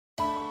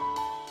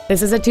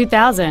This is a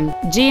 2000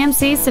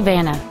 GMC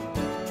Savana.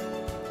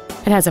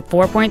 It has a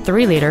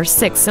 4.3-liter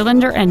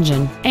six-cylinder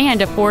engine and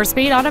a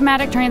 4-speed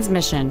automatic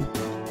transmission.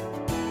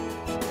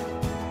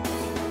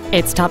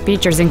 Its top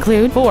features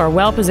include 4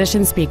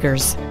 well-positioned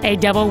speakers, a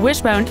double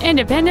wishbone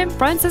independent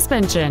front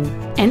suspension,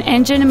 an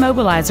engine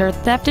immobilizer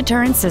theft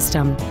deterrent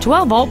system,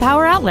 12-volt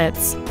power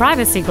outlets,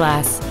 privacy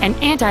glass, an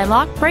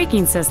anti-lock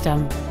braking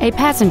system, a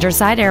passenger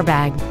side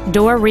airbag,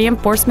 door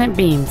reinforcement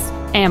beams,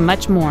 and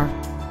much more.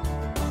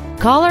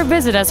 Call or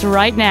visit us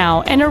right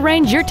now and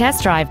arrange your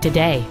test drive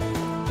today.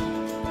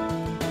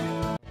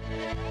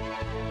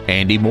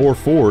 Andy Mohr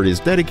Ford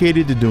is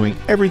dedicated to doing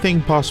everything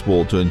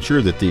possible to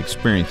ensure that the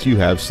experience you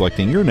have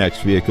selecting your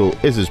next vehicle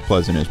is as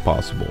pleasant as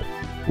possible.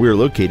 We are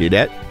located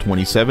at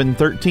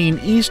 2713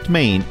 East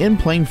Main in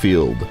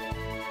Plainfield.